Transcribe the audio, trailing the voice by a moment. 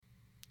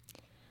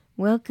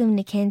Welcome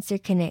to Cancer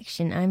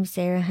Connection. I'm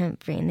Sarah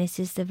Humphrey, and this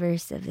is the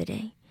verse of the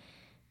day.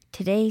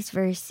 Today's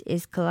verse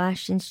is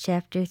Colossians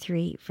chapter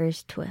 3,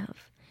 verse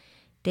 12.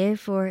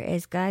 Therefore,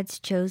 as God's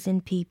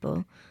chosen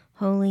people,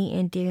 holy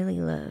and dearly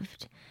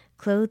loved,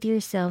 clothe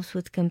yourselves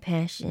with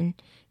compassion,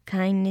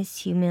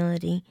 kindness,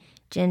 humility,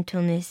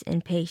 gentleness,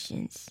 and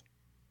patience.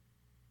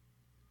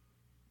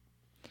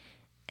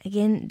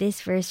 Again,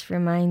 this verse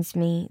reminds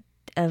me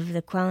of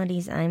the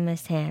qualities I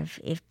must have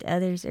if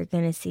others are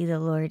going to see the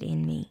Lord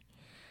in me.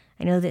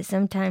 I know that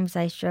sometimes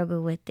I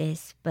struggle with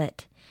this,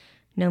 but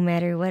no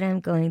matter what I'm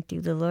going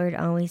through, the Lord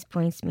always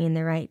points me in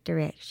the right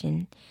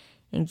direction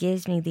and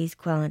gives me these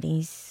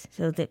qualities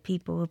so that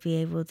people will be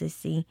able to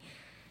see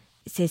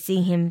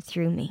Him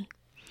through me.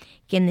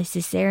 Again, this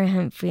is Sarah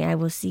Humphrey. I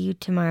will see you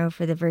tomorrow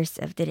for the verse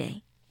of the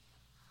day.